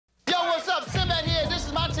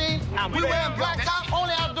blacktop. We wearing blacktop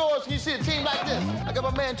only outdoors. Can you see a team like this? I got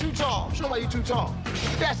my man Too Tall. Show him why you too tall.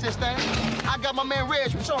 That's this thing. I got my man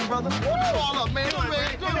Reg. Show him, brother. All up, man. Go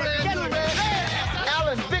Reg.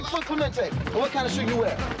 Alan, Bigfoot Clemente. What kind of shoe you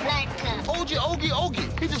wear? Blacktop.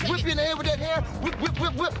 Ogie. He just whip you in the head with that hair.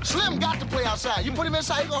 Whip. Slim got to play outside. You put him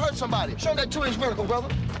inside, he gonna hurt somebody. Show him that 2-inch vertical, brother.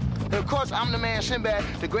 And of course, I'm the man Sinbad,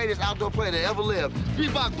 the greatest outdoor player that ever lived.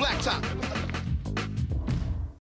 Reebok Blacktop.